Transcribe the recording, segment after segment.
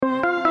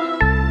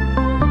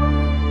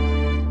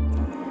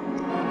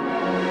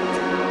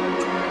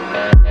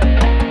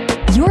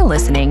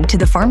listening to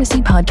the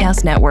Pharmacy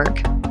Podcast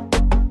Network.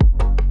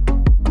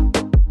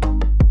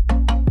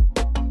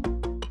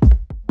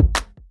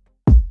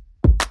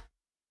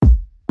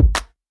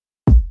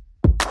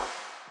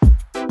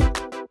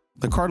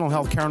 The Cardinal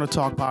Health Counter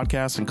Talk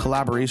podcast, in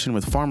collaboration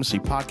with Pharmacy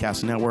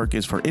Podcast Network,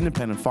 is for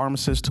independent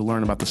pharmacists to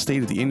learn about the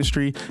state of the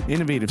industry,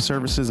 innovative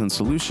services and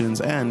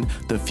solutions, and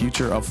the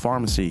future of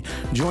pharmacy.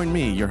 Join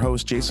me, your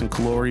host, Jason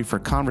Calori, for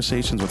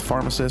conversations with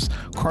pharmacists,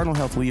 Cardinal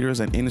Health leaders,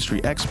 and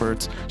industry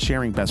experts,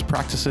 sharing best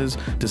practices,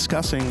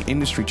 discussing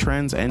industry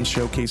trends, and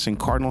showcasing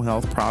Cardinal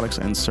Health products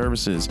and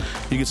services.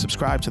 You can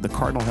subscribe to the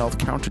Cardinal Health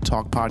Counter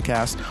Talk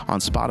podcast on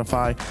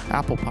Spotify,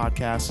 Apple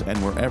Podcasts, and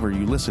wherever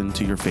you listen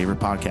to your favorite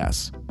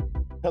podcasts.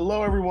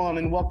 Hello, everyone,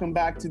 and welcome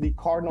back to the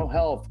Cardinal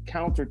Health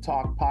Counter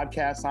Talk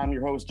podcast. I'm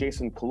your host,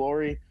 Jason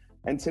Calori,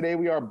 and today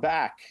we are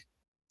back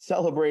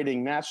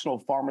celebrating National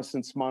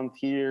Pharmacists Month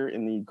here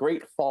in the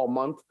great fall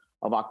month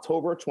of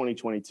October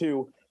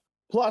 2022.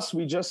 Plus,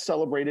 we just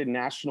celebrated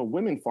National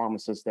Women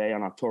Pharmacists Day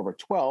on October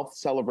 12th,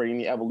 celebrating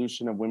the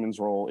evolution of women's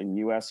role in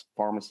U.S.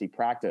 pharmacy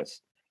practice.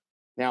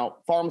 Now,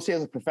 pharmacy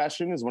as a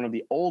profession is one of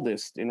the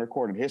oldest in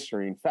recorded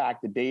history. In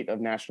fact, the date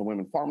of National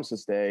Women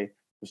Pharmacists Day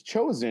was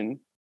chosen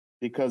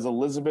because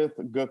Elizabeth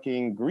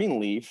Gooking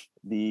Greenleaf,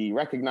 the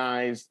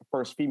recognized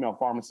first female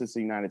pharmacist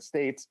in the United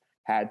States,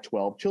 had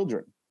 12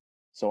 children.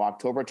 So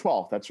October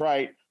 12th, that's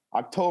right.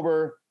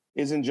 October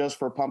isn't just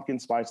for pumpkin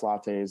spice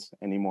lattes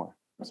anymore.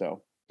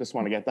 So just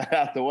want to get that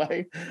out of the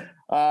way.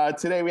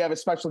 Today, we have a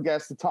special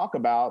guest to talk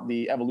about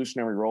the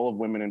evolutionary role of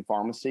women in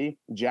pharmacy,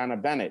 Jana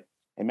Bennett,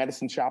 a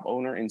medicine shop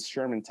owner in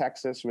Sherman,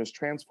 Texas, who has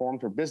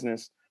transformed her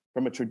business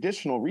from a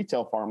traditional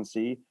retail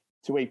pharmacy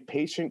to a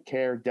patient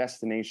care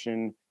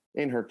destination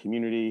in her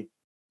community.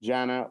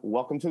 Jana,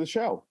 welcome to the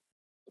show.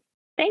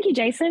 Thank you,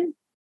 Jason.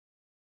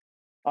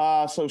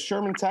 So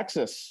Sherman,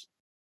 Texas,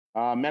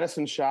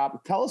 medicine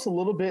shop. Tell us a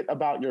little bit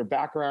about your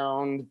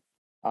background,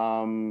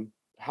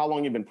 how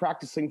long you've been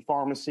practicing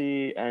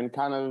pharmacy, and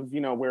kind of,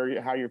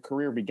 how your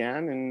career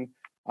began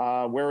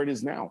and where it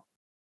is now.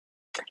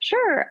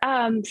 Sure.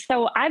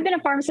 So I've been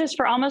a pharmacist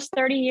for almost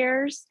 30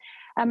 years.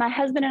 My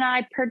husband and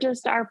I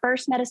purchased our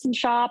first medicine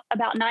shop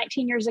about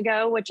 19 years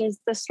ago, which is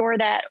the store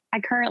that I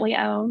currently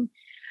own.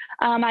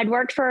 I'd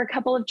worked for a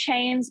couple of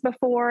chains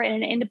before and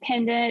an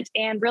independent,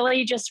 and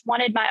really just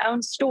wanted my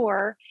own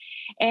store.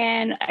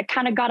 And I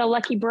kind of got a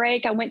lucky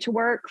break. I went to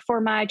work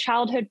for my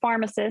childhood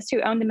pharmacist who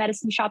owned the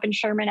medicine shop in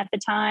Sherman at the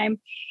time,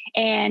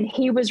 and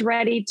he was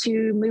ready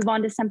to move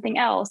on to something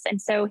else.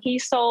 And so he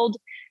sold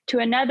to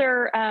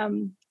another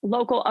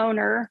local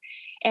owner,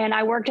 and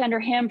I worked under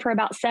him for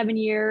about 7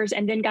 years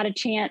and then got a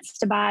chance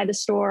to buy the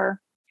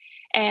store.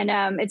 And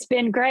it's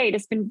been great.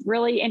 It's been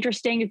really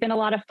interesting. It's been a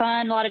lot of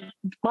fun, a lot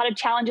of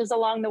challenges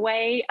along the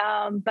way,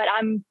 but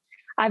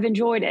I've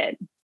enjoyed it.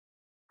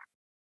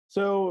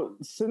 So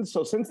since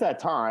that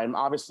time,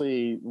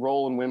 obviously,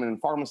 role in women in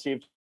pharmacy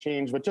have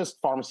changed, but just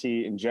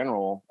pharmacy in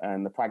general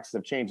and the practices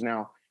have changed.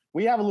 Now,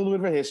 we have a little bit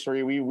of a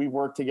history. We've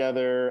worked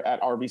together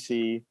at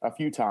RBC a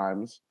few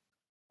times.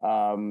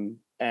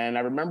 And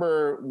I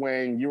remember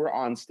when you were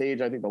on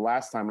stage, I think the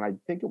last time, and I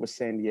think it was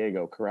San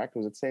Diego, correct?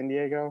 Was it San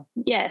Diego?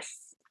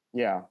 Yes.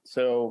 Yeah.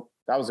 So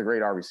that was a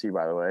great RBC,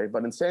 by the way.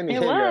 But in San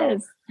Diego, it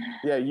was.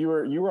 Yeah, you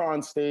were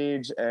on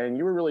stage and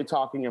you were really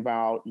talking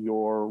about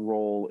your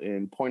role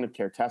in point of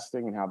care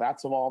testing and how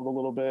that's evolved a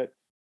little bit.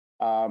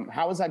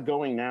 How is that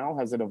going now?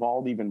 Has it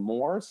evolved even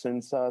more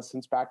since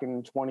back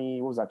in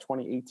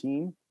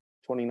 2018,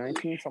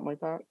 2019, something like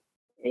that?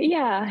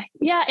 Yeah,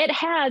 it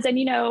has. And,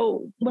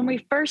 when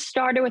we first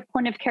started with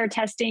point of care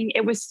testing,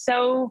 it was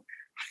so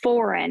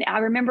foreign. I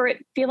remember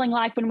it feeling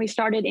like when we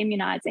started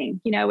immunizing,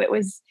 it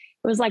was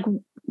like,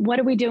 what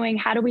are we doing?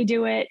 How do we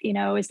do it?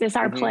 Is this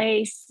our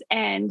place?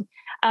 And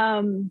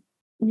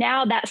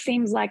now that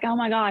seems like, oh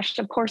my gosh,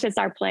 of course it's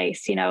our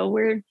place.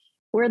 We're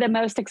the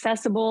most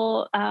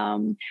accessible.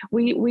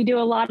 We do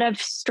a lot of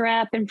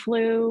strep and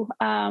flu.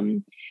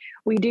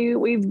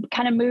 We've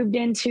kind of moved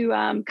into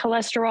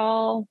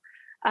cholesterol,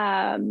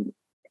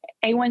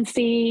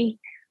 A1C.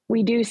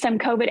 We do some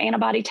COVID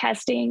antibody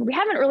testing. We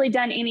haven't really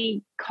done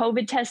any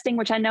COVID testing,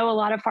 which I know a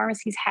lot of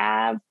pharmacies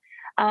have.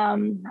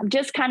 I've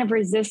just kind of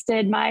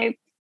resisted my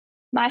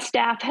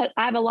staff.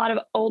 I have a lot of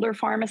older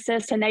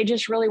pharmacists, and they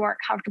just really weren't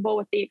comfortable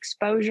with the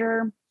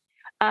exposure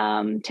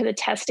to the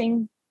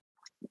testing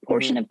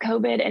portion of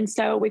COVID. And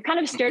so we've kind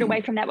of steered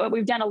away from that, but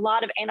we've done a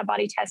lot of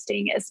antibody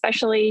testing,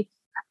 especially,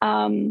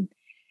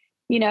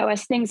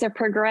 as things have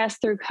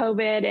progressed through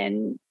COVID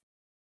and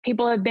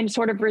people have been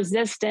sort of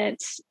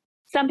resistant.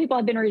 Some people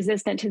have been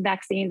resistant to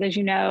vaccines, as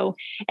you know,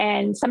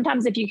 and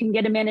sometimes if you can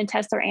get them in and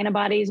test their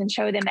antibodies and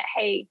show them that,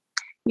 hey,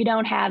 you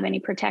don't have any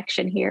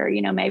protection here,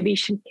 maybe you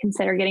should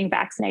consider getting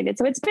vaccinated.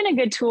 So it's been a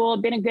good tool,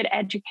 been a good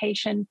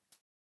educational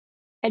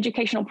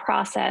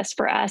process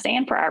for us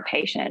and for our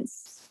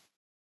patients.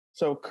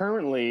 So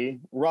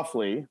currently,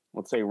 roughly,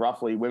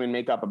 women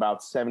make up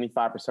about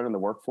 75% of the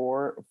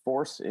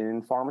workforce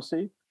in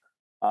pharmacy.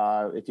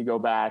 If you go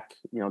back,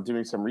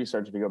 doing some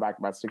research, if you go back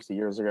about 60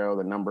 years ago,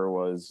 the number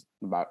was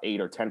about 8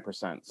 or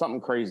 10%,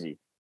 something crazy.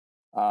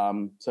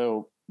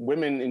 So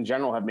women in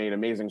general have made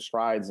amazing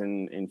strides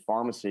in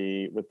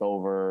pharmacy, with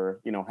over,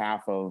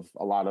 half of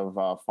a lot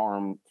of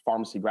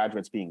pharmacy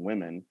graduates being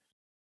women.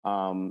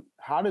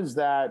 How does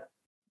that,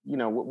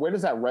 where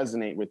does that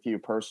resonate with you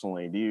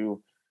personally?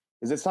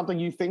 Is it something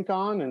you think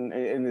on, and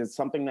is it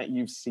something that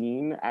you've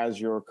seen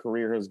as your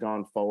career has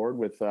gone forward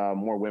with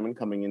more women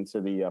coming into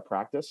the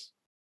practice?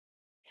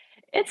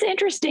 It's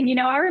interesting.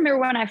 I remember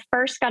when I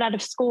first got out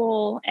of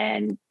school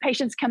and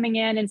patients coming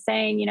in and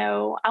saying,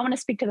 I want to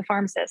speak to the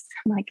pharmacist.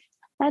 I'm like,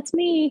 that's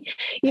me,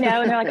 and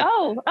they're like,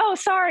 oh,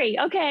 sorry.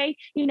 Okay.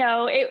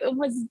 It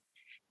was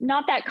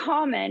not that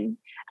common.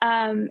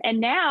 And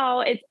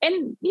now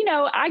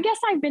I guess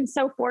I've been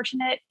so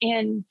fortunate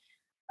in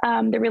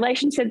the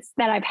relationships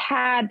that I've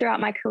had throughout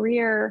my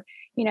career.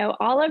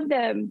 All of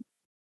the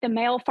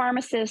male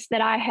pharmacists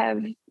that I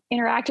have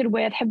interacted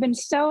with have been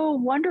so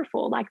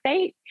wonderful. Like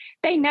they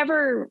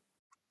never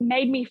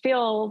made me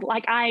feel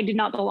like I did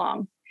not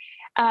belong.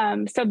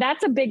 So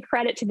that's a big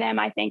credit to them.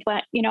 I think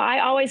that, I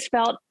always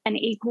felt an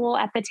equal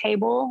at the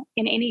table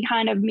in any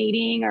kind of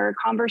meeting or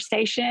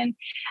conversation.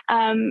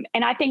 And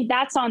I think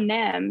that's on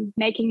them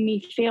making me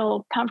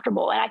feel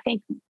comfortable.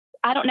 And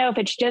I don't know if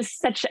it's just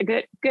such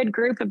a good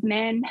group of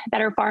men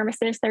that are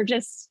pharmacists. They're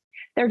just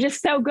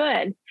so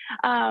good.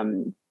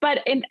 But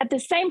at the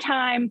same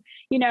time,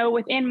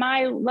 within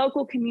my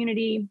local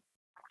community,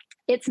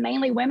 it's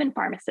mainly women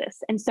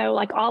pharmacists. And so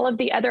like all of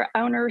the other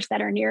owners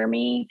that are near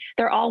me,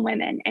 they're all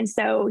women. And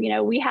so,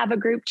 we have a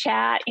group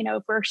chat,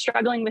 if we're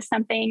struggling with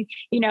something,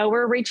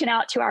 we're reaching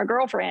out to our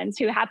girlfriends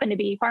who happen to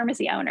be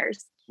pharmacy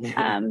owners.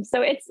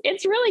 So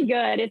it's really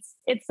good.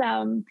 It's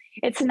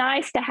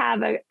nice to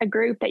have a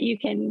group that you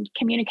can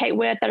communicate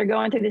with that are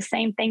going through the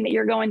same thing that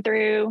you're going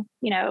through.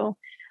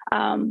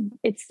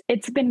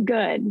 It's been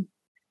good.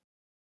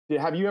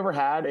 Have you ever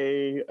had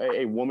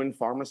a woman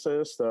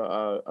pharmacist,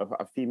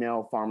 a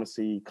female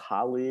pharmacy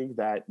colleague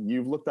that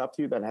you've looked up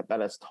to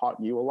that has taught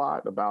you a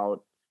lot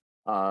about,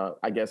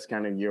 I guess,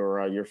 kind of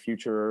your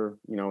future,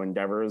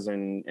 endeavors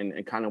and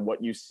kind of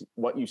what you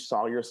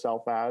saw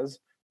yourself as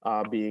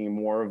being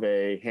more of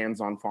a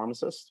hands-on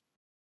pharmacist?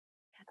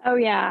 Oh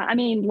yeah, I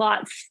mean,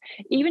 lots.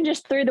 Even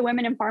just through the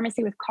Women in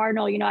Pharmacy with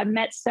Cardinal, I've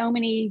met so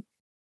many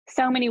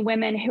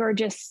women who are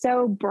just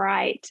so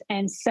bright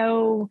and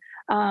so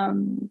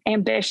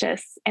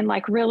ambitious and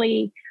like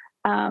really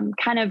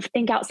kind of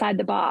think outside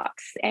the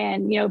box,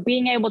 and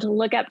being able to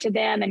look up to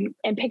them and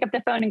pick up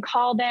the phone and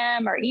call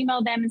them or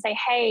email them and say,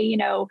 hey,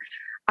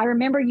 I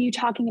remember you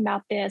talking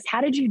about this. How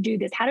did you do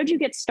this? How did you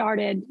get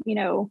started,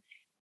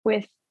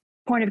 with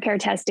point of care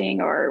testing?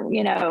 Or,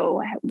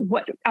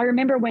 what I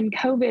remember when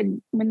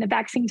the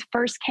vaccines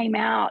first came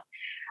out,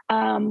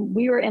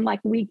 we were in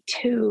like week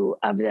 2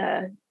 of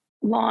the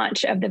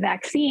launch of the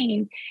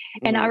vaccine.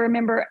 And I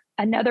remember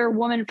another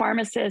woman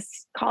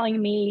pharmacist calling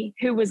me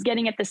who was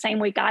getting it the same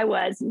week I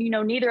was.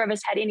 Neither of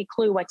us had any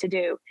clue what to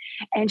do.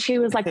 And she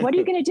was like, what are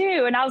you going to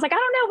do? And I was like, I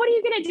don't know. What are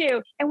you going to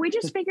do? And we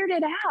just figured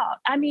it out.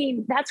 I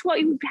mean, that's what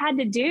we've had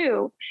to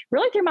do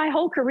really through my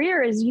whole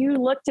career, is you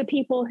look to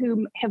people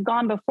who have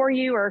gone before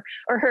you or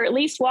are at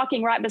least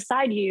walking right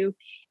beside you,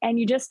 and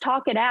you just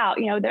talk it out.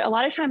 A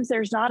lot of times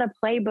there's not a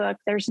playbook.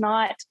 There's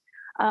not,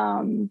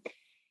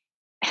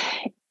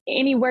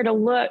 anywhere to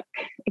look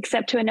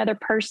except to another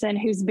person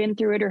who's been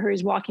through it or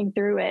who's walking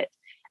through it,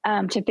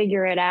 to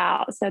figure it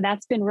out. So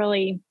that's been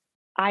really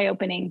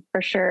eye-opening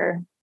for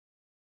sure.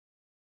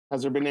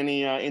 Has there been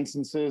any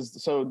instances?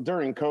 So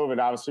during COVID,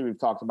 obviously we've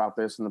talked about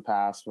this in the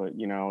past, but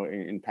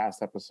in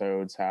past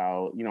episodes,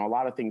 how a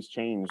lot of things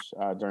changed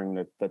during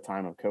the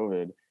time of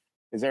COVID.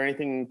 Is there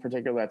anything in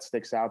particular that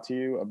sticks out to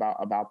you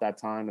about that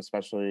time,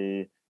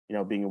 especially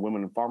being a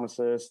woman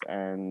pharmacist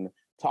and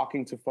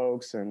talking to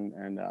folks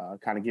and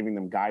kind of giving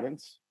them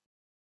guidance?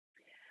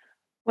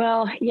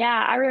 Well,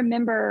 yeah, I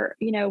remember,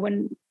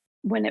 when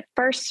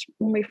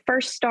we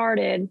first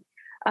started,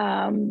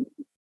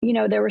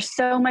 there was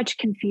so much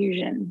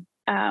confusion.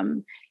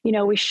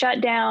 We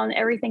shut down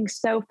everything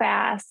so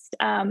fast.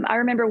 I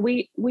remember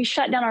we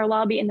shut down our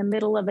lobby in the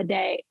middle of the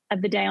day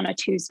on a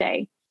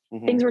Tuesday.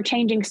 Mm-hmm. Things were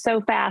changing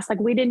so fast. Like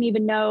we didn't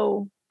even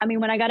know. I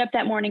mean, when I got up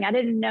that morning, I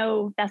didn't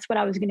know that's what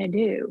I was going to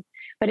do.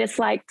 But it's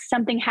like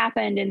something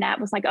happened and that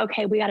was like,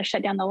 okay, we got to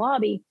shut down the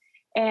lobby.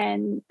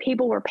 And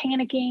people were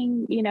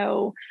panicking,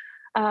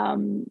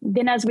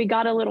 then as we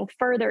got a little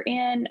further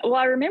in, well,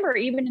 I remember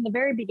even in the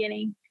very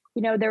beginning,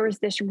 there was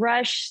this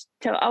rush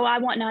to, I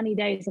want 90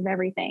 days of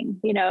everything,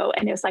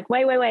 and it was like,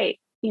 wait,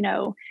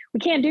 we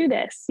can't do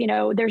this.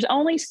 There's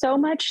only so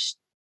much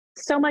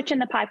in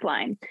the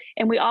pipeline,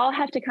 and we all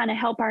have to kind of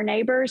help our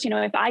neighbors.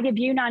 If I give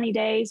you 90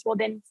 days, well,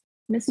 then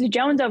Mrs.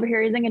 Jones over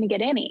here isn't going to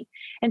get any.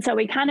 And so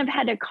we kind of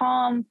had to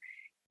calm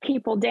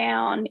people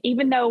down,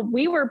 even though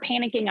we were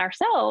panicking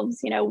ourselves.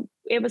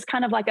 It was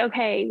kind of like,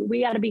 okay,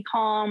 we got to be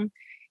calm.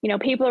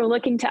 People are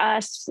looking to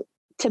us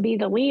to be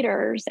the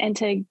leaders and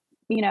to,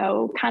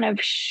 kind of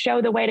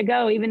show the way to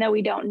go, even though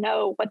we don't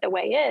know what the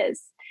way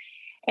is.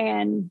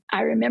 And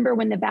I remember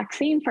when the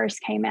vaccine first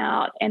came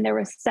out and there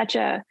was such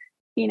a,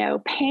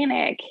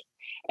 panic.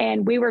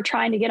 And we were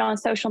trying to get on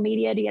social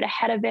media to get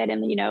ahead of it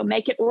and,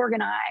 make it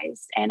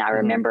organized. And I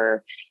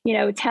remember,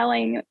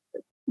 telling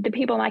the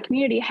people in my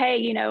community,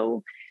 hey,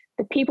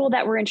 the people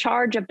that were in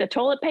charge of the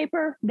toilet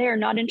paper, they're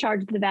not in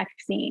charge of the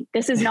vaccine.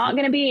 This is not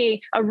going to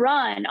be a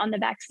run on the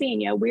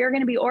vaccine. We're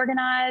going to be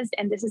organized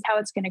and this is how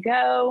it's going to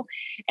go.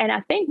 And I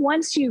think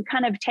once you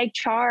kind of take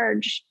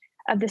charge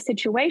of the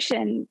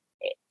situation,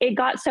 it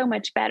got so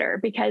much better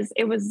because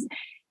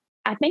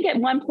I think at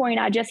one point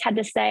I just had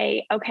to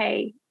say,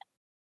 okay,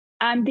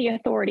 I'm the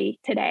authority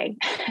today.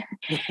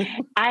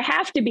 I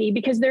have to be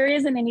because there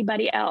isn't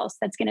anybody else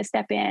that's going to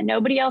step in.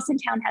 Nobody else in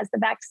town has the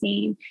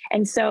vaccine.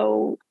 And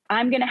so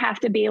I'm going to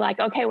have to be like,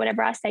 okay,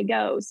 whatever I say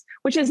goes,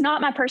 which is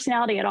not my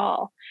personality at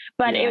all,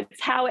 but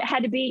it's how it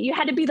had to be. You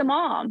had to be the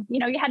mom,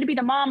 you had to be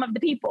the mom of the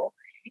people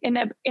in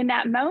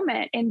that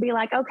moment and be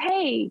like,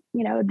 okay,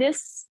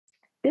 this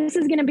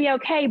is going to be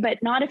okay, but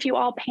not if you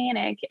all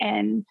panic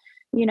and,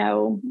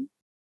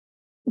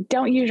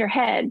 don't use your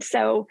head.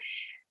 So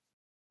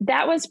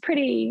that was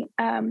pretty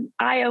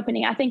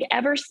eye-opening. I think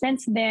ever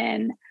since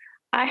then,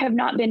 I have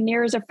not been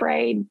near as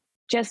afraid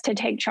just to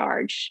take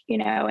charge,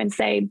 and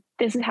say,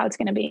 this is how it's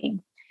going to be.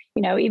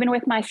 Even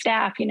with my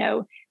staff,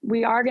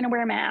 we are going to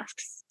wear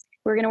masks.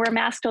 We're going to wear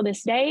masks till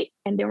this date,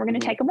 and then we're going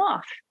to take them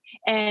off.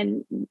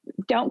 And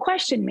don't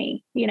question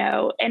me,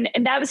 and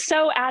that was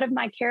so out of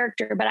my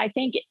character. But I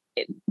think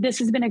this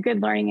has been a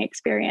good learning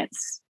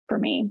experience for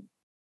me.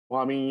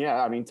 Well,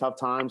 tough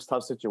times,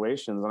 tough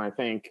situations. And I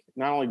think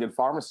not only did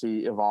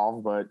pharmacy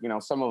evolve, but,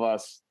 some of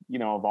us,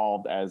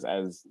 evolved as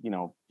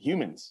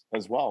humans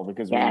as well,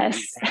 because we had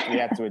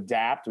to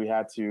adapt. We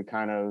had to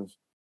kind of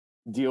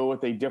deal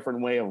with a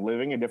different way of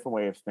living, a different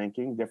way of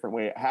thinking, different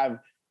way. I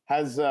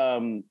talked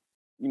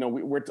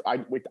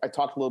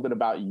a little bit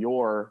about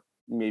your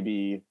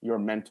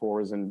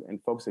mentors and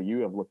folks that you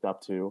have looked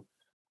up to.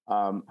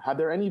 Have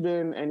there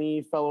been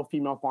any fellow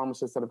female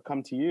pharmacists that have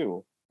come to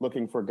you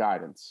looking for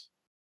guidance?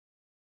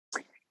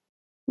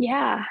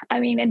 Yeah.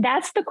 And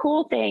that's the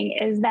cool thing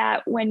is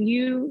that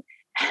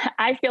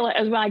I feel it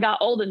as when I got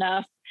old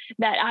enough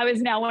that I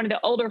was now one of the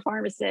older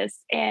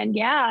pharmacists. And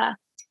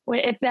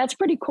if that's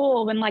pretty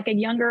cool when like a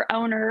younger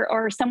owner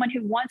or someone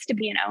who wants to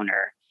be an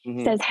owner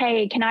says,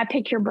 hey, can I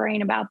pick your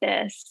brain about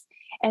this?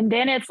 And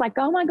then it's like,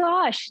 oh my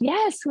gosh,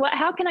 yes.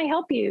 How can I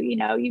help you?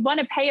 You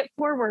want to pay it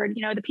forward.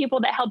 The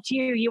people that helped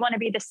you want to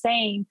be the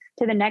same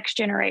to the next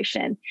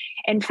generation.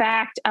 In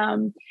fact,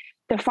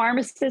 the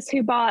pharmacist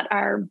who bought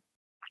our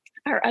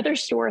other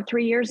store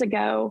 3 years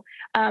ago,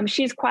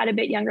 she's quite a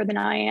bit younger than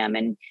I am.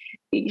 And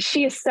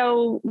she is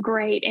so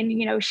great. And,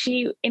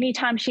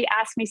 anytime she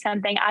asks me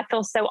something, I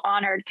feel so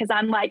honored because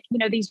I'm like,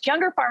 these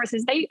younger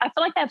pharmacists, I feel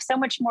like they have so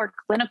much more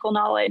clinical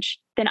knowledge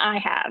than I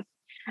have.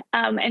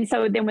 And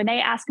so then when they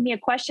ask me a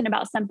question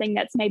about something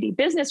that's maybe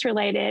business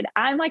related,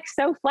 I'm like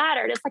so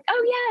flattered. It's like,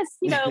 oh yes,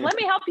 let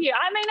me help you.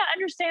 I may not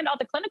understand all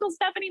the clinical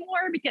stuff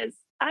anymore because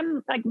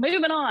I'm like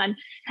moving on.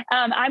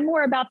 I'm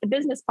more about the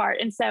business part.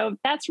 And so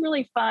that's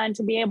really fun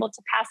to be able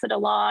to pass it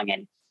along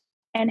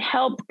and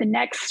help the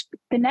next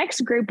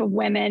group of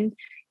women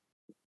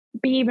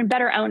be even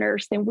better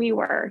owners than we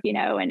were,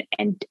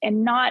 and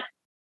not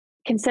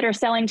consider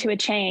selling to a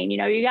chain.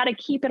 You got to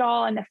keep it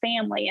all in the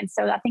family. And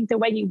so I think the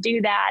way you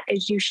do that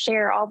is you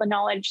share all the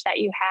knowledge that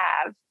you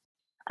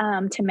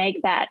have to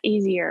make that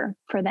easier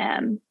for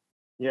them.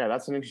 Yeah,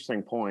 that's an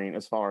interesting point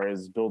as far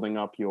as building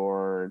up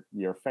your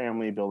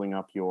family, building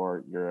up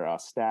your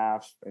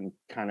staff, and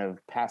kind of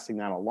passing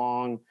that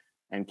along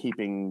and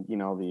keeping,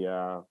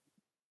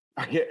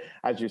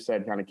 as you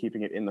said, kind of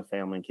keeping it in the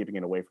family and keeping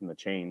it away from the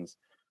chains.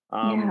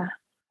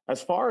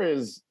 As far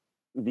as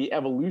the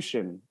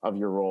evolution of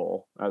your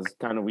role, as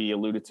kind of we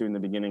alluded to in the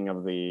beginning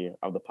of the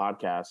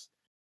podcast,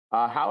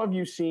 how have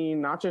you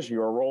seen not just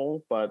your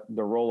role, but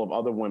the role of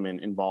other women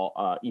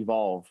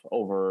evolve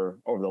over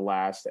the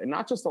last, and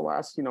not just the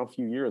last,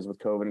 few years with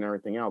COVID and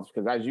everything else?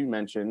 Because as you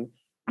mentioned,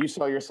 you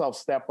saw yourself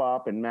step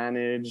up and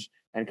manage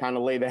and kind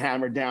of lay the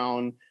hammer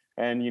down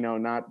and,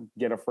 not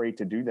get afraid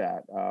to do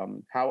that.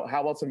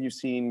 How else have you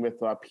seen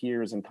with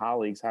peers and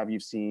colleagues? Have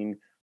you seen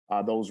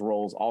those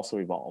roles also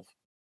evolve?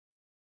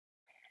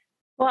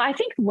 Well, I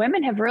think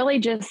women have really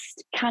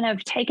just kind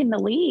of taken the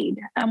lead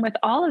with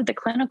all of the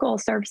clinical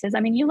services.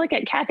 You look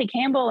at Kathy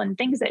Campbell and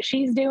things that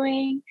she's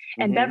doing,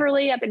 and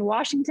Beverly up in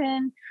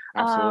Washington.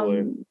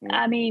 Absolutely.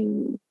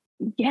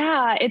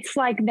 It's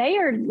like they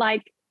are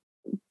like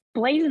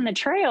blazing the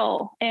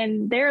trail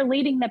and they're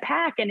leading the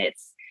pack, and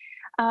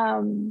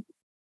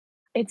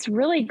it's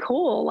really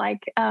cool.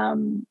 Like I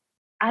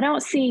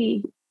don't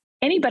see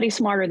anybody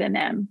smarter than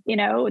them.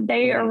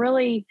 They are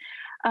really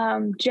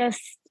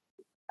just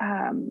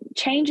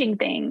changing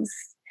things,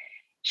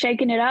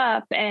 shaking it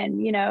up,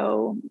 and,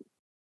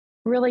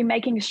 really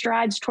making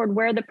strides toward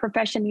where the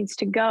profession needs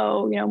to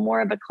go,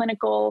 more of a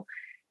clinical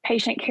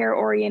patient care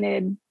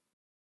oriented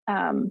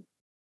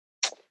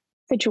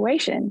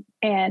situation.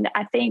 And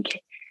I think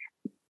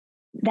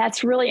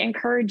that's really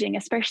encouraging,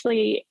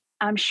 especially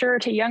I'm sure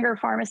to younger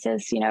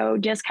pharmacists,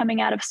 just coming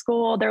out of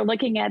school, they're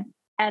looking at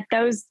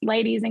those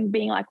ladies and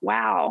being like,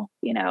 wow,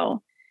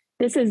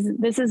 this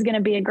is going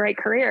to be a great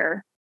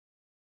career.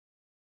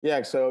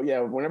 Yeah. So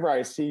yeah, whenever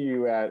I see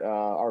you at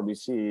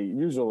RBC,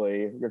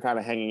 usually you're kind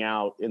of hanging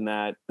out in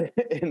that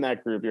in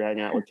that group. You're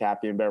hanging out with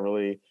Kathy and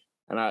Beverly,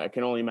 and I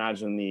can only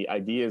imagine the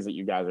ideas that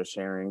you guys are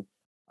sharing.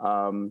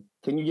 Can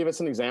you give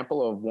us an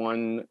example of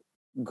one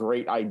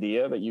great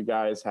idea that you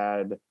guys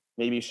had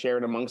maybe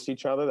shared amongst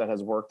each other that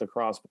has worked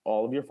across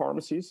all of your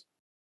pharmacies?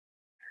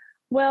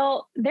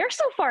 Well, they're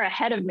so far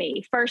ahead of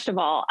me, first of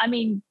all. I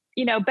mean,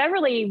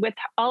 Beverly, with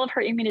all of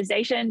her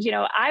immunizations,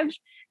 I've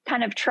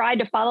kind of tried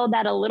to follow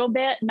that a little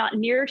bit, not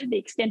near to the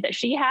extent that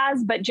she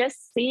has, but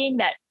just seeing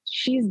that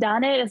she's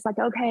done it, it's like,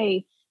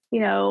 okay,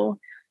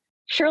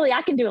 surely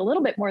I can do a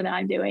little bit more than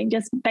I'm doing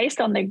just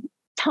based on the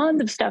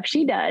tons of stuff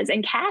she does.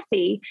 And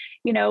Kathy,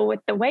 with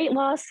the weight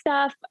loss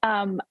stuff,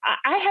 I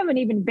haven't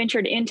even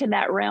ventured into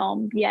that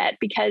realm yet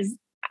because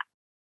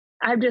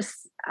I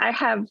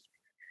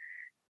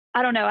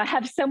don't know. I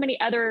have so many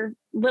other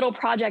little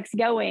projects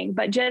going,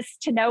 but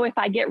just to know if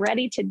I get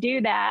ready to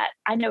do that,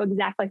 I know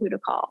exactly who to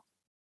call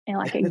and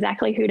like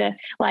exactly who to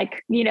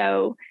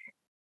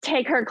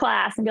take her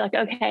class and be like,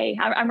 okay,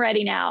 I'm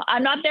ready now.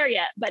 I'm not there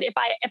yet, but if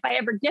I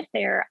ever get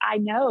there, I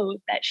know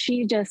that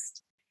she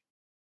just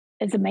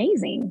is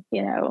amazing,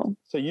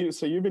 So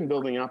you've been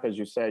building up, as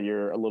you said,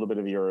 a little bit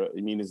of your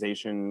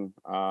immunization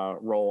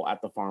role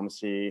at the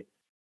pharmacy.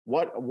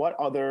 What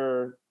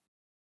other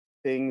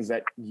things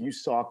that you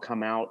saw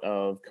come out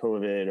of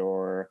COVID,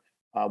 or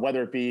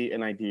whether it be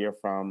an idea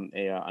from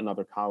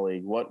another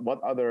colleague,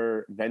 what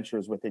other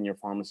ventures within your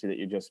pharmacy that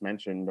you just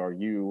mentioned are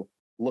you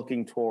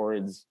looking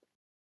towards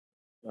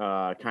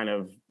kind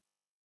of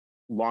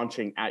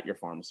launching at your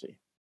pharmacy?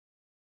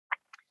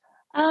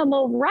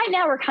 Well, right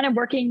now we're kind of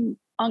working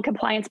on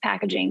compliance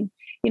packaging.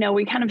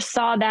 We kind of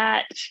saw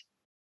that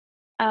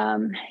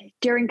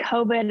during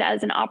COVID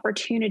as an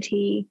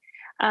opportunity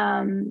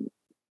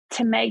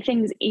to make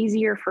things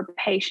easier for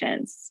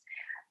patients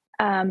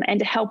and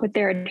to help with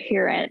their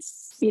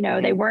adherence.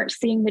 They weren't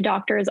seeing the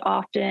doctor as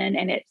often,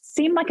 and it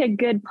seemed like a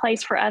good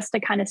place for us to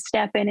kind of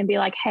step in and be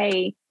like,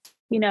 hey,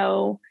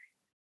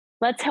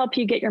 let's help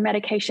you get your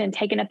medication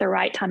taken at the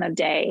right time of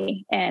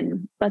day,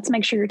 and let's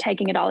make sure you're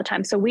taking it all the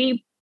time. So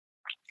we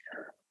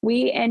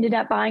ended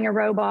up buying a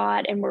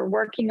robot, and we're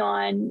working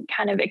on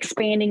kind of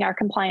expanding our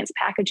compliance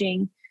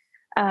packaging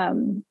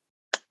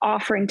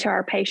offering to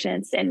our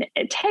patients. And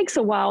it takes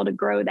a while to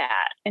grow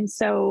that. And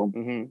so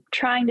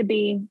trying to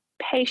be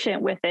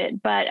patient with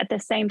it, but at the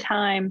same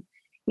time,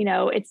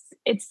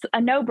 it's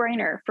a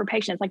no-brainer for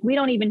patients. Like, we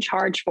don't even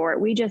charge for it.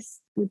 We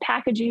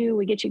package you,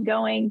 we get you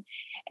going.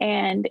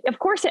 And of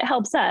course it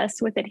helps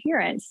us with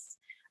adherence.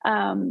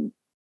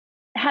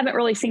 Haven't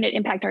really seen it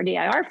impact our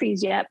DIR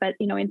fees yet, but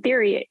in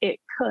theory it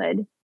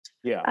could.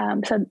 Yeah.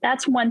 So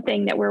that's one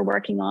thing that we're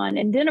working on.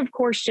 And then of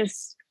course,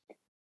 just,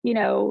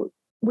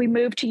 we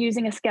moved to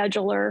using a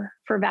scheduler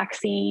for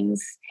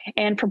vaccines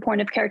and for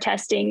point of care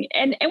testing.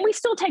 And we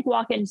still take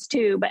walk-ins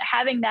too, but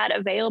having that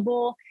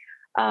available,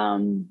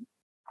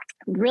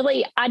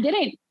 really, I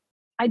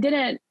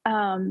didn't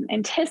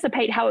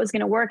anticipate how it was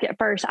going to work at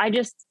first.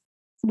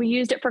 We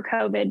used it for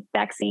COVID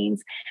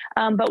vaccines.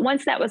 But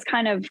once that was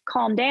kind of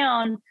calmed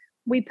down,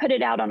 we put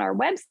it out on our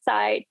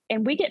website,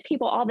 and we get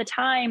people all the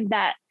time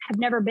that have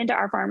never been to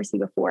our pharmacy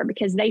before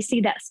because they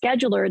see that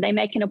scheduler, they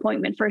make an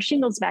appointment for a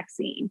shingles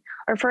vaccine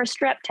or for a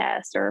strep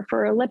test or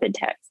for a lipid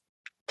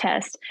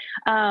test.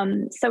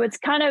 So it's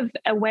kind of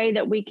a way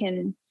that we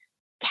can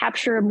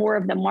capture more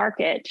of the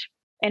market.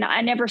 And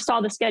I never saw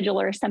the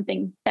scheduler as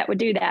something that would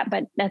do that,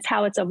 but that's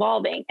how it's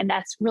evolving. And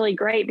that's really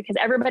great because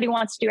everybody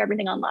wants to do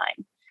everything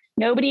online.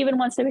 Nobody even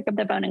wants to pick up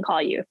the phone and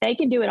call you. If they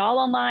can do it all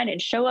online and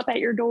show up at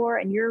your door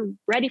and you're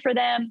ready for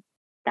them,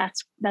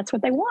 that's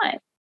what they want.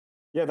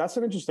 Yeah, that's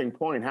an interesting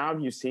point. How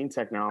have you seen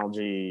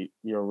technology,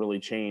 really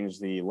change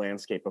the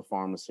landscape of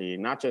pharmacy?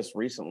 Not just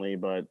recently,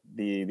 but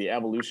the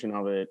evolution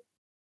of it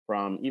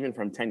from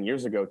 10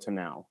 years ago to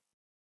now.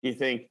 Do you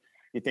think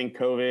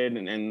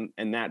COVID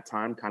and that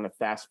time kind of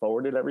fast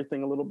forwarded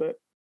everything a little bit?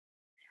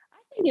 I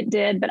think it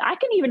did, but I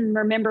can even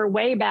remember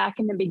way back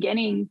in the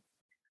beginning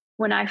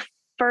when I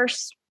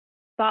first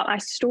bought my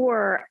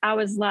store, I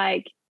was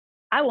like,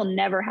 I will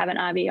never have an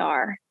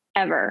IVR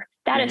ever.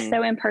 That is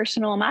so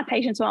impersonal. My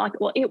patients were like,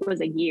 well, it was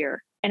a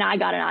year and I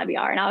got an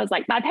IVR. And I was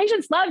like, my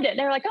patients loved it.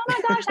 They were like, oh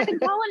my gosh, I can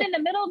call in the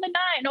middle of the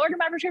night and order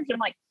my prescription. I'm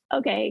like,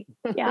 okay,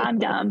 yeah, I'm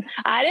dumb.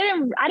 I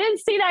didn't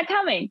see that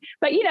coming.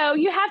 But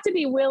you have to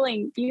be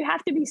willing. You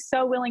have to be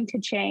so willing to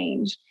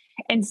change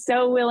and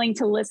so willing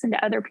to listen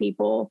to other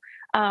people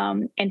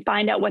and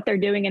find out what they're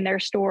doing in their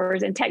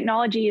stores. And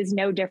technology is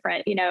no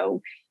different.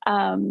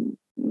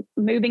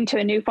 Moving to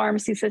a new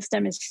pharmacy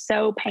system is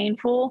so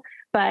painful,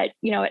 but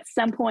at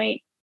some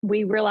point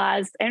we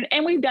realized, and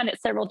we've done it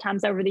several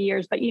times over the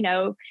years, but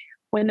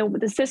when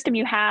the system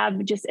you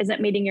have just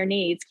isn't meeting your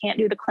needs, can't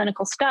do the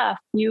clinical stuff,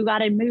 you got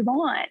to move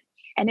on.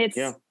 And it's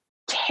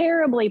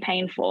terribly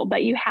painful,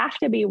 but you have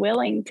to be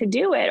willing to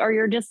do it or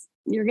you're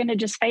going to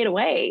just fade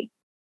away.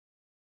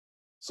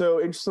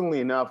 So interestingly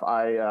enough,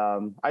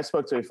 I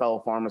spoke to a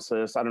fellow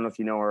pharmacist. I don't know if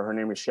you know her. Her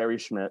name is Sherry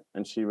Schmidt,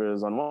 and she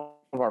was on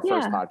one of our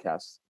first Yeah.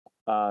 podcasts.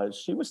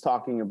 She was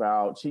talking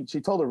about, she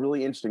told a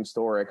really interesting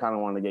story. I kind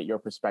of wanted to get your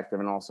perspective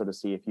and also to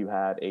see if you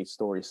had a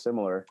story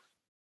similar.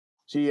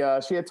 She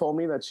had told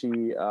me that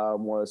she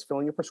was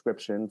filling a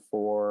prescription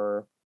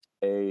for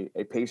a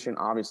patient,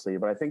 obviously,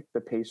 but I think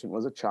the patient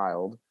was a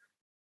child,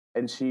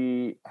 and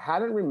she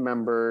hadn't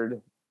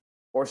remembered,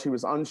 or she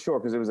was unsure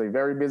because it was a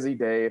very busy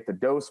day, if the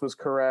dose was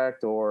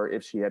correct or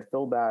if she had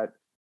filled that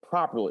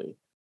properly.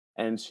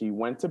 And she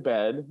went to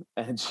bed,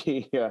 and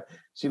she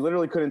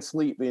literally couldn't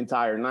sleep the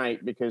entire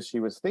night because she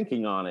was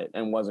thinking on it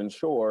and wasn't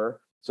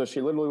sure. So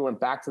she literally went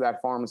back to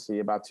that pharmacy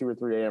about 2 or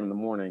 3 a.m. in the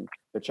morning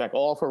to check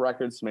all of her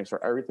records to make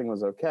sure everything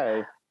was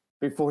okay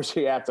before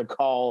she had to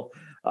call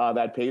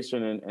that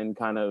patient and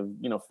kind of,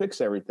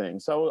 fix everything.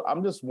 So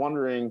I'm just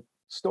wondering,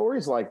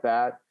 stories like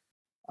that,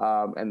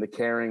 and the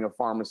caring of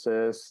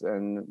pharmacists,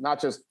 and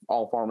not just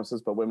all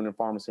pharmacists, but women in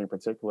pharmacy in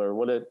particular,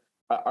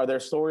 are there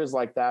stories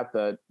like that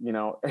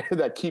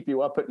that keep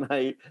you up at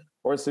night,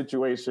 or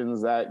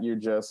situations that you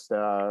just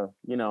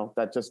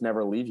that just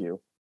never leave you?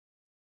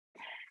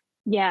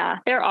 Yeah,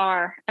 there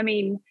are. I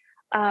mean,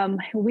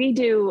 we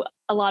do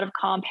a lot of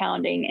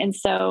compounding. And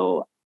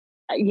so,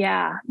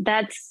 yeah,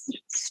 that's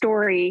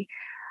story.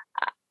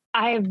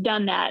 I have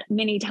done that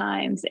many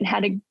times and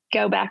had to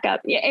go back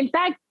up. Yeah, in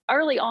fact,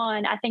 early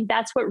on, I think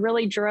that's what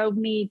really drove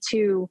me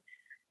to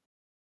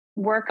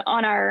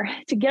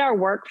to get our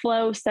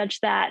workflow such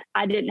that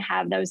I didn't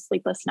have those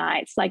sleepless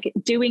nights, like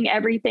doing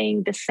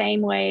everything the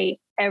same way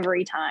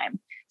every time,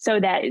 so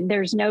that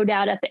there's no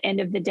doubt at the end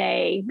of the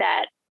day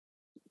that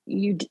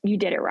you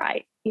did it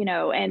right, and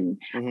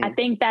Mm-hmm. I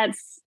think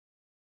that's,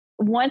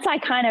 once I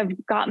kind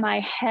of got my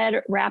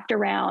head wrapped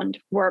around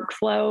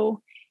workflow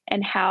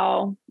and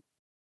how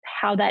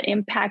that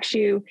impacts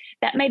you,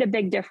 that made a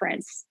big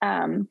difference.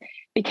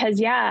 Because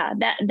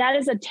that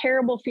is a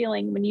terrible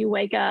feeling when you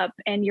wake up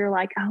and you're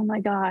like, oh my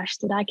gosh,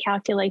 did I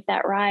calculate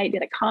that right?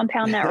 Did I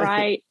compound that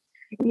right?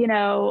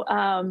 Yeah.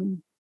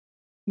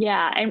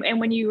 And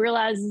when you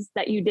realize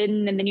that you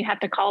didn't, and then you have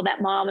to call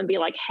that mom and be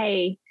like,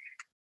 hey,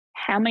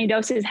 how many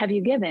doses have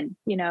you given?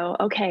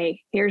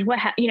 Okay, here's what,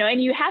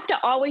 and you have to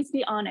always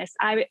be honest.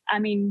 I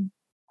mean,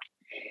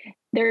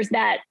 there's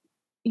that,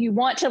 you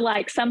want to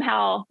like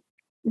somehow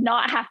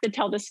not have to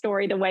tell the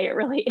story the way it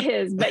really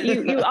is, but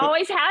you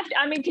always have to,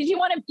 I mean, because you don't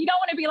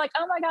want to be like,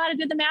 oh my God, I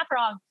did the math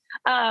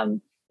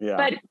wrong. Yeah.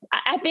 But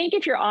I think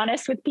if you're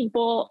honest with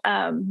people,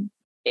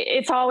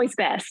 it's always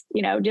best,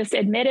 just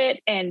admit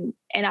it. And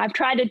I've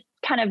tried to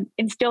kind of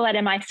instill that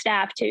in my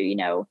staff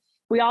too.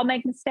 We all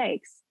make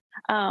mistakes.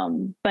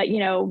 But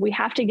we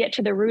have to get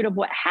to the root of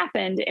what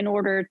happened in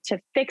order to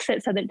fix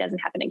it so that it doesn't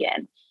happen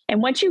again.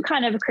 And once you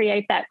kind of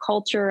create that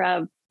culture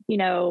of,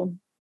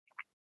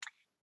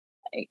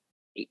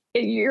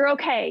 you're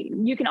okay,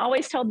 you can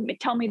always tell me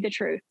the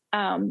truth.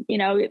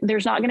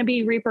 There's not going to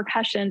be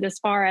repercussions as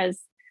far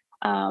as,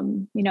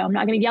 I'm not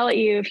going to yell at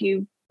you if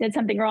you did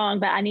something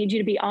wrong, but I need you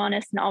to be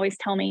honest and always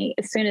tell me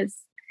as soon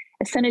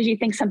as you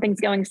think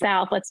something's going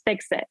south, let's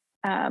fix it.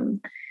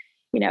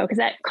 Because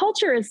that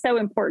culture is so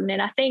important.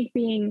 And I think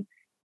being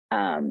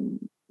a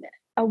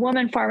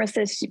woman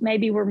pharmacist,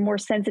 maybe we're more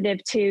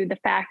sensitive to the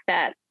fact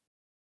that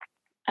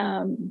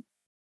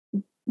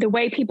the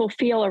way people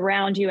feel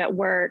around you at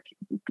work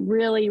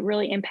really,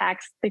 really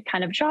impacts the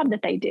kind of job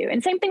that they do.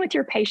 And same thing with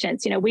your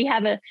patients. We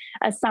have a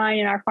sign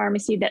in our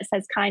pharmacy that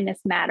says kindness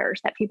matters,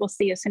 that people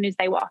see as soon as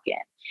they walk in.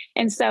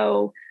 And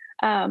so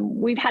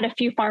we've had a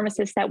few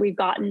pharmacists that we've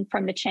gotten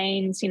from the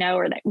chains,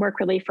 or that work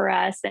really for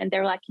us. And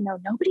they're like,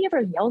 nobody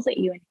ever yells at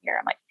you in here.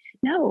 I'm like,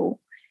 no,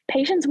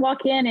 patients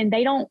walk in and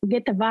they don't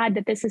get the vibe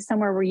that this is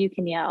somewhere where you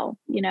can yell,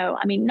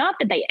 I mean, not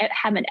that they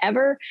haven't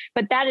ever,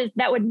 but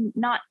that would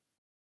not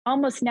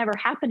almost never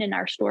happen in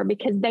our store,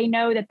 because they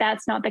know that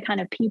that's not the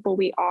kind of people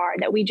we are,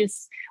 that we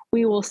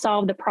will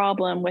solve the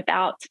problem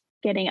without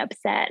getting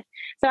upset.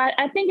 So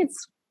I think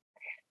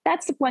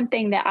that's one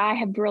thing that I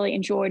have really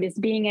enjoyed, is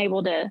being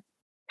able to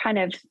kind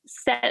of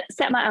set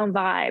my own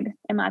vibe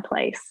in my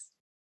place.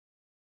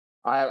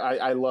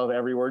 I love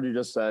every word you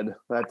just said.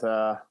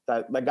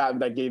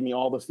 That gave me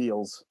all the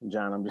feels,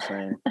 Jen. I'm just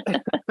saying.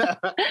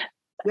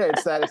 Yeah,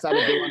 it's that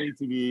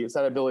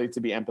ability to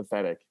be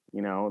empathetic.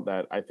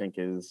 That I think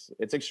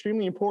it's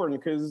extremely important,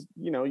 because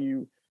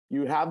you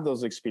have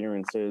those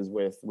experiences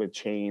with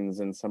chains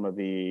and some of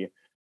the,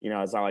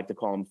 as I like to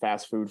call them,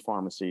 fast food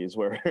pharmacies,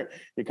 where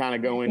you kind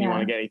of go in, you want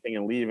to get anything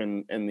and leave,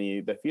 and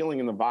the feeling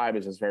and the vibe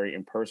is just very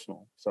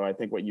impersonal. So I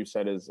think what you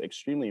said is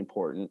extremely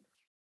important.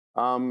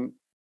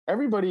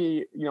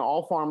 Everybody,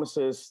 all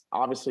pharmacists,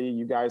 obviously,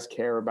 you guys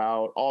care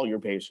about all your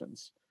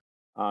patients.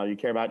 You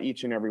care about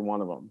each and every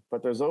one of them,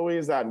 but there's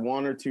always that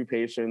one or two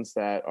patients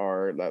that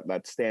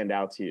stand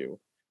out to you,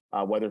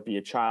 whether it be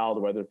a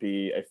child, whether it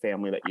be a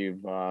family that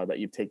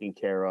you've taken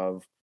care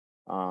of,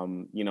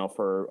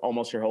 for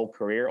almost your whole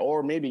career,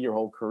 or maybe your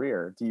whole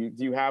career. Do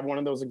you have one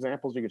of those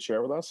examples you could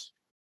share with us?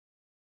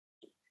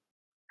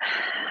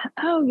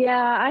 Oh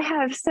yeah, I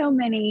have so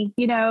many.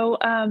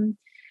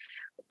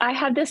 I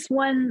have this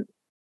one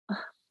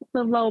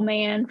the low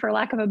man, for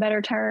lack of a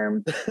better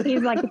term.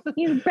 He's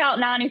about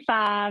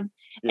 95,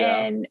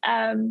 Yeah.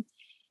 and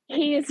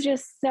he is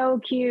just so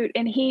cute.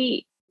 And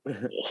he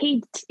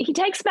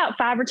takes about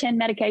 5 or 10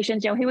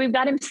 medications. We've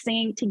got him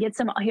synced.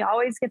 He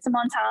always gets them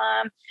on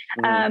time.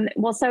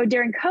 Well, so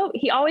during COVID,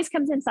 he always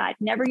comes inside,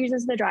 never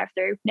uses the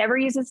drive-through, never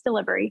uses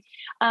delivery.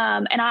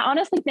 And I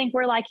honestly think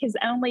we're like his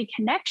only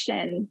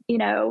connection,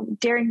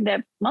 during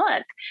the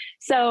month.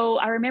 So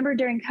I remember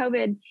during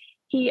COVID,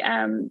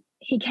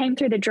 he came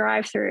through the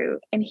drive-through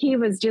and he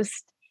was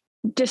just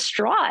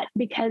distraught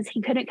because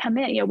he couldn't come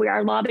in.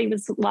 Our lobby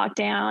was locked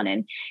down,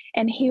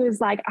 and he was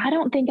like, I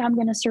don't think I'm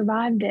going to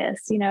survive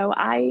this.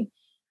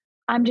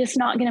 I'm just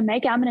not going to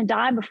make it. I'm going to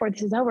die before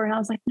this is over. And I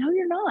was like, no,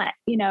 you're not.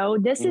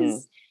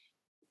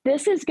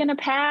 This is going to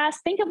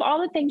pass. Think of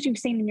all the things you've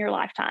seen in your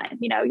lifetime.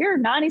 You're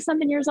 90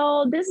 something years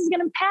old. This is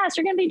going to pass.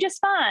 You're going to be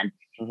just fine.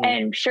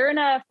 And sure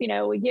enough,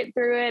 we get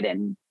through it.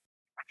 And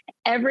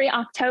every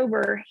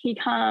October he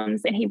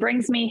comes and he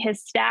brings me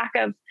his stack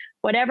of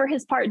whatever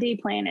his Part D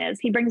plan is.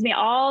 He brings me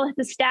all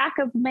the stack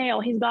of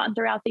mail he's gotten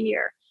throughout the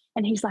year.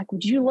 And he's like,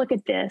 would you look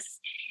at this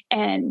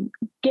and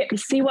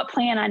see what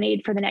plan I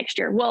need for the next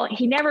year? Well,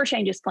 he never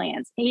changes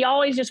plans. He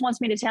always just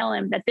wants me to tell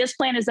him that this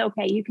plan is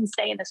okay. You can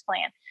stay in this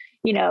plan,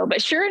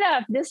 but sure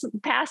enough, this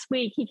past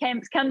week he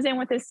comes in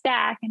with his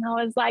stack, and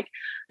I was like,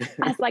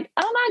 oh my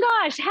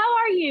gosh, how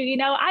are you?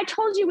 I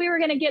told you we were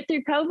going to get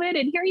through COVID,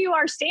 and here you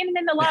are standing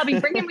in the lobby,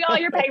 bringing me all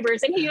your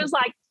papers. And he was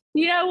like,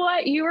 you know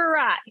what? You were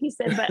right. He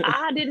said, but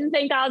I didn't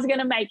think I was going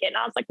to make it. And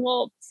I was like,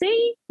 well,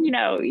 see,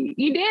 you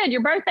did.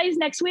 Your birthday's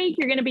next week.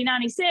 You're going to be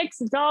 96.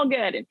 It's all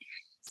good. And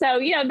so,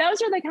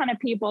 those are the kind of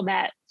people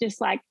that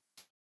just like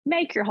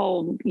make your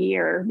whole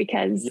year,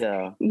 because,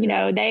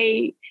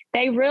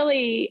 they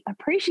really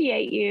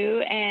appreciate you.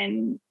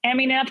 And I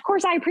mean, of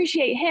course I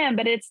appreciate him,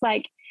 but it's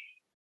like,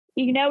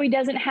 he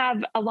doesn't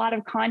have a lot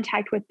of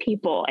contact with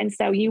people. And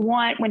so you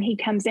want, when he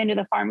comes into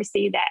the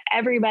pharmacy, that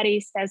everybody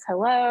says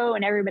hello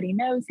and everybody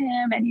knows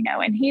him. And,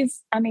 and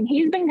he's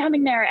been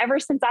coming there ever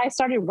since I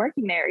started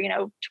working there,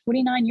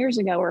 29 years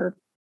ago or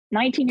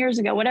 19 years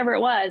ago, whatever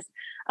it was.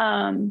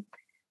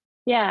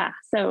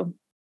 So.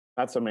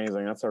 That's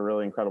amazing. That's a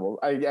really incredible.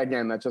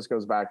 Again, that just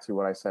goes back to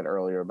what I said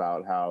earlier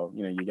about how,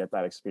 you get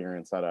that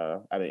experience at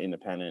an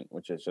independent,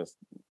 which is just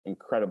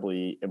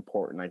incredibly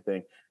important, I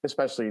think,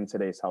 especially in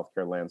today's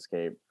healthcare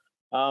landscape.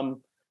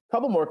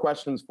 Couple more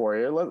questions for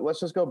you. Let's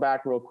just go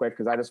back real quick,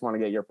 because I just want to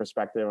get your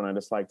perspective, and I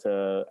just like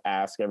to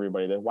ask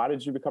everybody that, why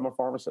did you become a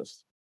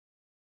pharmacist?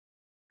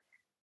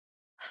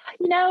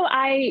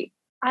 I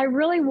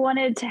really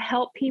wanted to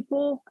help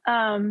people.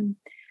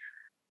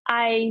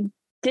 I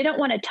didn't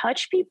want to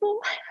touch people,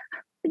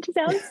 which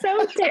sounds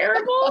so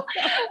terrible,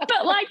 but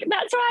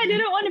that's why I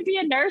didn't want to be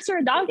a nurse or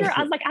a doctor.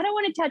 I was like, I don't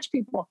want to touch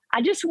people.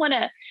 I just want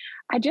to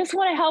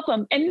help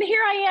them. And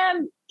here I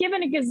am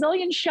giving a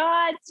gazillion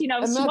shots,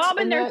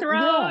 swabbing their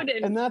throat.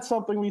 Yeah. And that's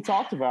something we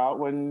talked about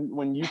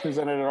when you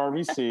presented at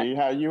RBC,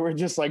 how you were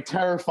just like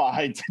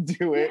terrified to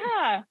do it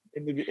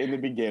in the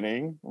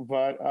beginning.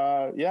 But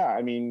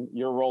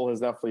your role has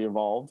definitely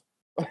evolved.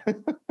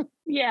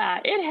 Yeah,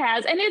 it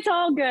has. And it's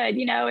all good.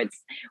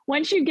 It's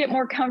once you get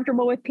more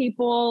comfortable with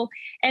people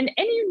and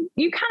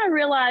you kind of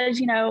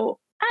realize,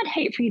 I'd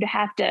hate for you to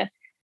have to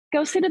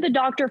go sit at the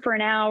doctor for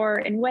an hour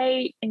and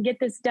wait and get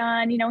this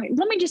done.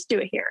 Let me just do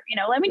it here.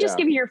 Let me just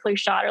give you your flu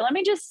shot, or let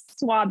me just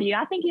swab you.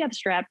 I think you have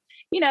strep,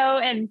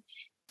 and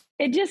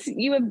it just,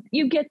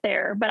 you get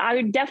there, but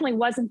I definitely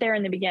wasn't there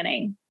in the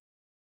beginning.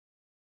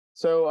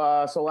 So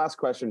last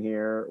question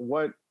here.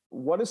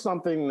 What is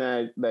something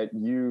that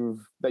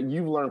you've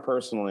learned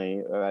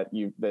personally that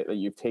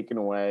you've taken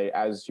away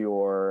as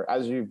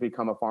you've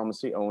become a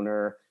pharmacy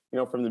owner,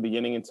 from the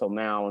beginning until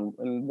now,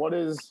 and what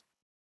is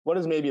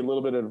maybe a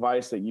little bit of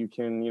advice that you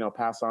can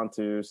pass on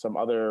to some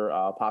other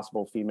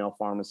possible female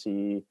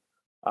pharmacy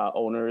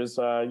owners,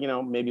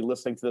 maybe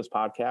listening to this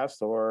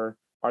podcast or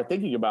are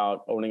thinking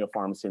about owning a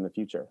pharmacy in the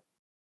future?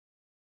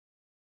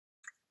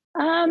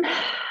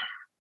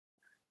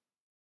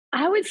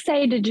 I would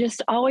say to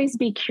just always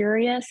be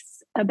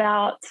curious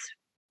about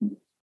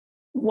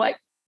what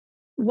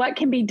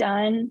can be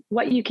done,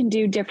 what you can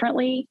do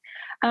differently.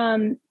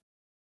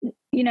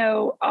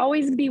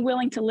 Always be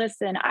willing to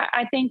listen.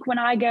 I think when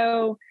I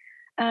go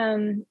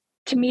to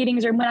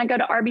meetings or when I go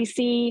to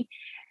RBC,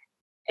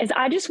 is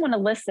I just want to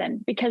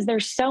listen, because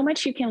there's so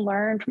much you can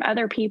learn from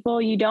other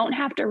people. You don't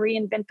have to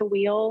reinvent the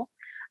wheel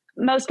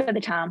most of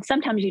the time.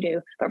 Sometimes you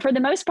do, but for the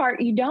most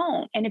part, you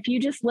don't. And if you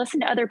just listen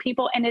to other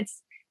people, and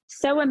it's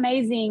so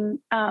amazing.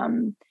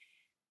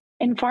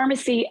 In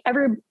pharmacy,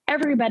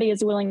 everybody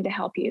is willing to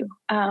help you.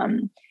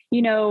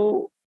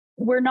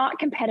 We're not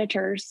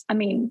competitors. I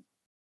mean,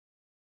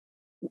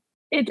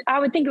 I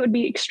would think it would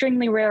be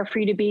extremely rare for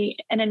you to be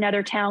in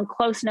another town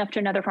close enough to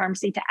another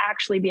pharmacy to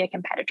actually be a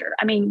competitor.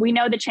 I mean, we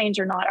know the chains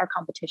are not our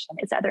competition.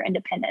 It's other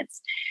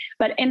independents,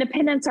 but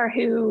independents are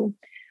who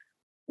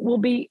will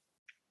be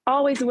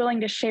always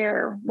willing to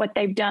share what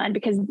they've done,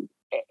 because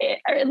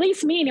or at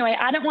least me anyway,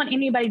 I don't want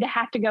anybody to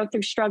have to go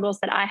through struggles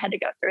that I had to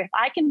go through. If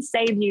I can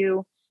save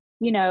you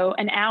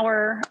an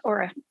hour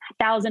or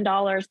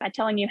 $1,000 by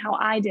telling you how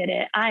I did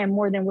it, I am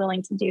more than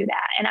willing to do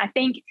that. And I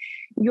think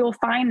you'll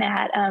find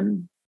that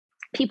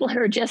people who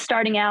are just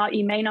starting out,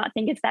 you may not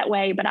think it's that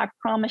way, but I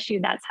promise you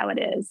that's how it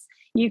is.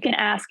 You can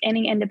ask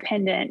any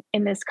independent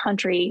in this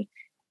country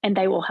and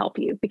they will help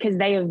you because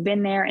they have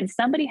been there and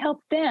somebody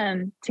helped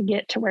them to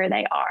get to where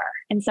they are.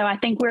 And so I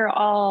think we're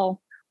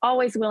all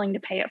always willing to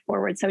pay it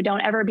forward. So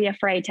don't ever be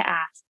afraid to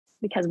ask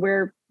because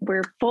we're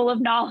full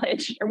of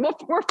knowledge, or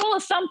we're full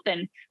of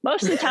something.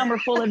 Most of the time we're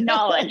full of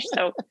knowledge.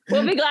 So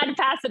we'll be glad to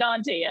pass it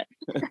on to you.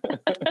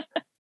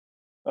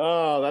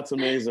 Oh, that's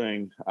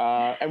amazing.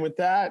 And with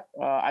that,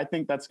 I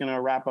think that's going to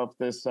wrap up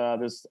this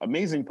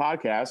amazing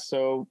podcast.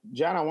 So,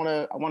 Jen, I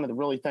wanted to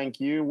really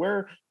thank you.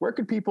 Where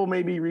could people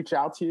maybe reach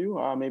out to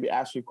you, maybe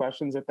ask you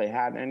questions if they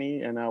had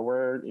any, and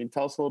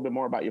tell us a little bit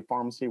more about your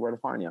pharmacy, where to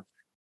find you.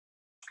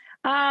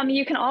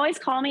 You can always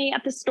call me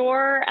at the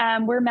store.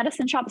 We're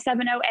Medicine Shop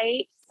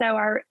 708. So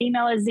our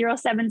email is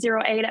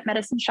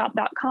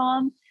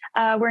 0708@medicineshop.com.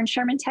 We're in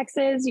Sherman,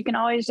 Texas. You can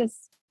always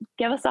just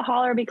give us a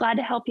holler. Be glad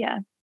to help you.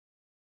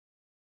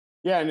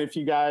 Yeah, and if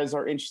you guys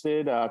are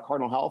interested,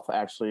 Cardinal Health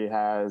actually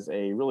has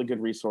some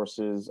good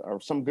resources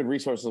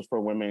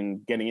for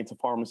women getting into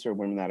pharmacy or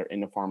women that are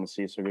into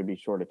pharmacy. So be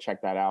sure to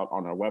check that out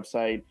on our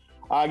website.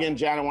 Again,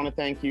 Jan, I want to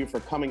thank you for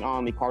coming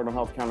on the Cardinal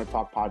Health Counter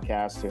Talk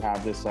podcast to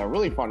have this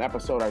really fun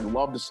episode. I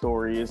love the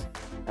stories.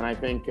 And I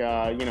think,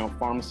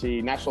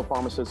 National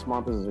Pharmacist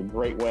Month is a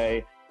great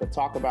way to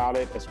talk about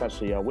it,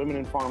 especially women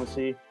in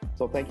pharmacy.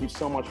 So thank you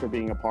so much for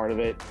being a part of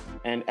it.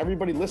 And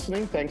everybody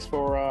listening, thanks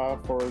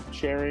for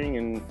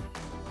sharing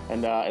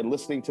and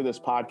listening to this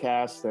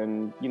podcast.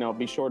 And,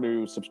 be sure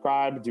to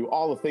subscribe, do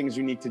all the things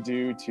you need to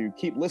do to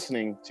keep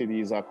listening to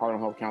these Cardinal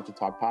Health Counter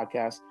Talk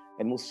podcasts.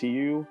 And we'll see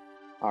you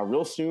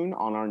real soon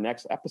on our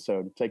next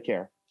episode. Take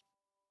care.